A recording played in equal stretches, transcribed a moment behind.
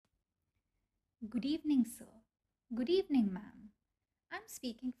Good evening, sir. Good evening, ma'am. I'm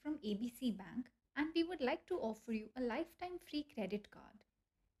speaking from ABC Bank and we would like to offer you a lifetime free credit card.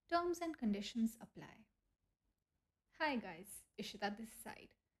 Terms and conditions apply. Hi, guys. Ishita this side.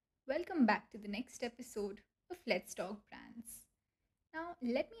 Welcome back to the next episode of Let's Talk Brands. Now,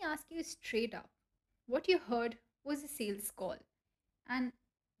 let me ask you straight up what you heard was a sales call. And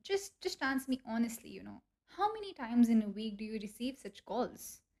just answer me honestly, how many times in a week do you receive such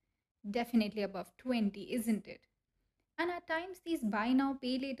calls? Definitely above 20, isn't it? And at times, these buy now,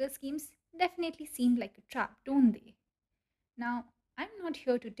 pay later schemes definitely seem like a trap, don't they? Now, I'm not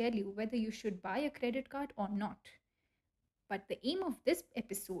here to tell you whether you should buy a credit card or not, but the aim of this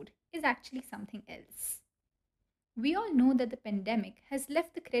episode is actually something else. We all know that the pandemic has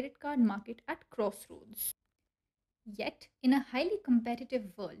left the credit card market at crossroads. Yet, in a highly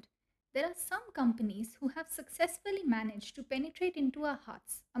competitive world, there are some companies who have successfully managed to penetrate into our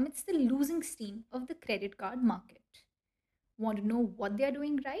hearts amidst the losing steam of the credit card market. Want to know what they are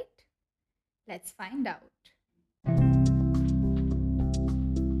doing right? Let's find out.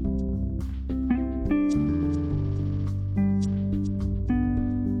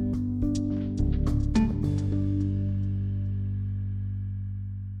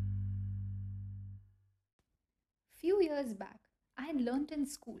 Few years back, I had learnt in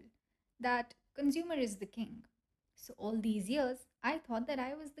school that consumer is the king. So all these years, I thought that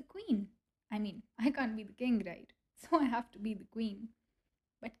I was the queen. I mean, I can't be the king, right? So I have to be the queen.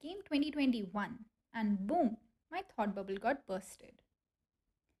 But came 2021, and boom, my thought bubble got bursted.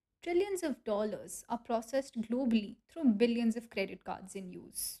 Trillions of dollars are processed globally through billions of credit cards in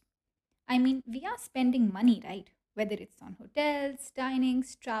use. I mean, we are spending money, right? Whether it's on hotels,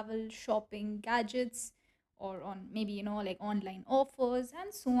 dinings, travel, shopping, gadgets, or on maybe, like online offers,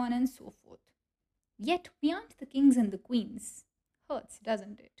 and so on and so forth. Yet, we aren't the kings and the queens. Hurts,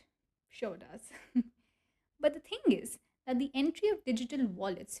 doesn't it? Sure does. But the thing is that the entry of digital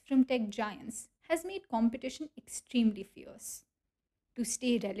wallets from tech giants has made competition extremely fierce. To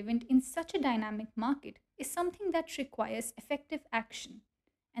stay relevant in such a dynamic market is something that requires effective action,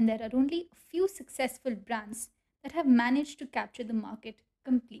 and there are only a few successful brands that have managed to capture the market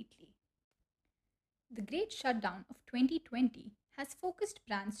completely. The great shutdown of 2020 has focused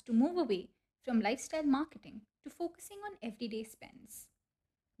brands to move away from lifestyle marketing to focusing on everyday spends.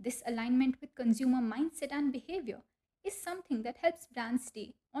 This alignment with consumer mindset and behavior is something that helps brands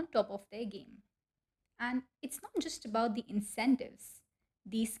stay on top of their game. And it's not just about the incentives.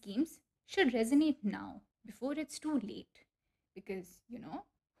 These schemes should resonate now before it's too late. Because,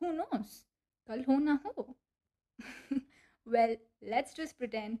 who knows? Kal ho na ho. Well, let's just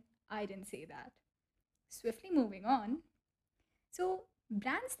pretend I didn't say that. Swiftly moving on. So,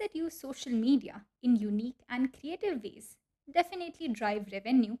 brands that use social media in unique and creative ways definitely drive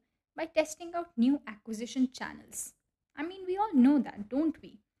revenue by testing out new acquisition channels. I mean, we all know that, don't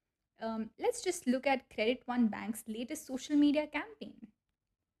we? Let's just look at Credit One Bank's latest social media campaign.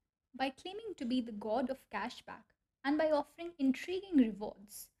 By claiming to be the god of cashback and by offering intriguing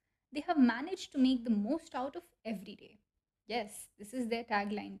rewards, they have managed to make the most out of every day. Yes, this is their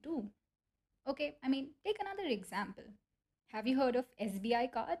tagline too. Okay, I mean, take another example. Have you heard of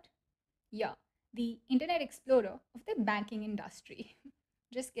SBI card? Yeah, the Internet Explorer of the banking industry.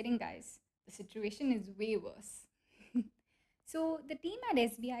 Just kidding, guys. The situation is way worse. So, the team at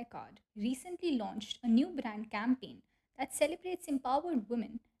SBI Card recently launched a new brand campaign that celebrates empowered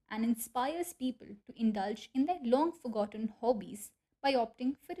women and inspires people to indulge in their long forgotten hobbies by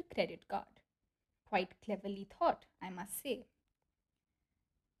opting for a credit card. Quite cleverly thought, I must say.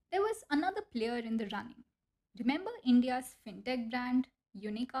 There was another player in the running. Remember India's fintech brand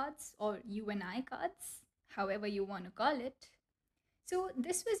Unicards or UNI cards, however you want to call it? So,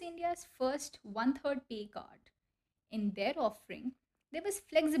 this was India's first one third pay card. In their offering, there was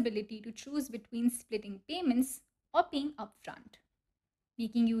flexibility to choose between splitting payments or paying upfront.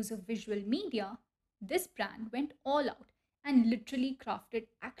 Making use of visual media, this brand went all out and literally crafted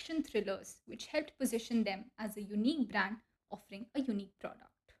action thrillers which helped position them as a unique brand offering a unique product.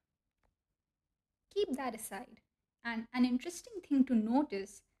 Keep that aside. And an interesting thing to note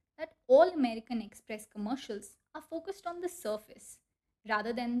is that all American Express commercials are focused on the surface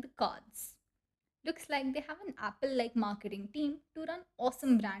rather than the cards. Looks like they have an Apple like marketing team to run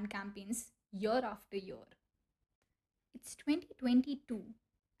awesome brand campaigns year after year. It's 2022,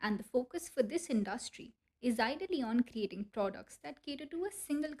 and the focus for this industry is ideally on creating products that cater to a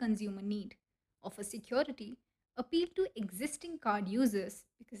single consumer need, offer security, appeal to existing card users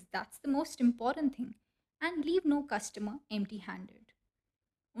because that's the most important thing, and leave no customer empty handed.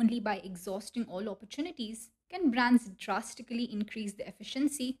 Only by exhausting all opportunities can brands drastically increase the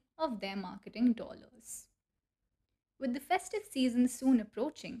efficiency of their marketing dollars. With the festive season soon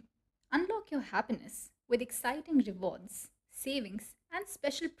approaching, unlock your happiness with exciting rewards, savings, and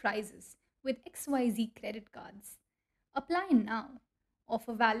special prizes with XYZ credit cards. Apply now.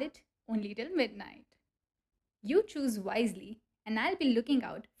 Offer valid only till midnight. You choose wisely, and I'll be looking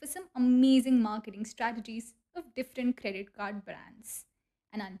out for some amazing marketing strategies of different credit card brands.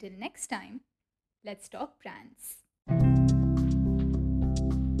 And until next time, let's talk brands.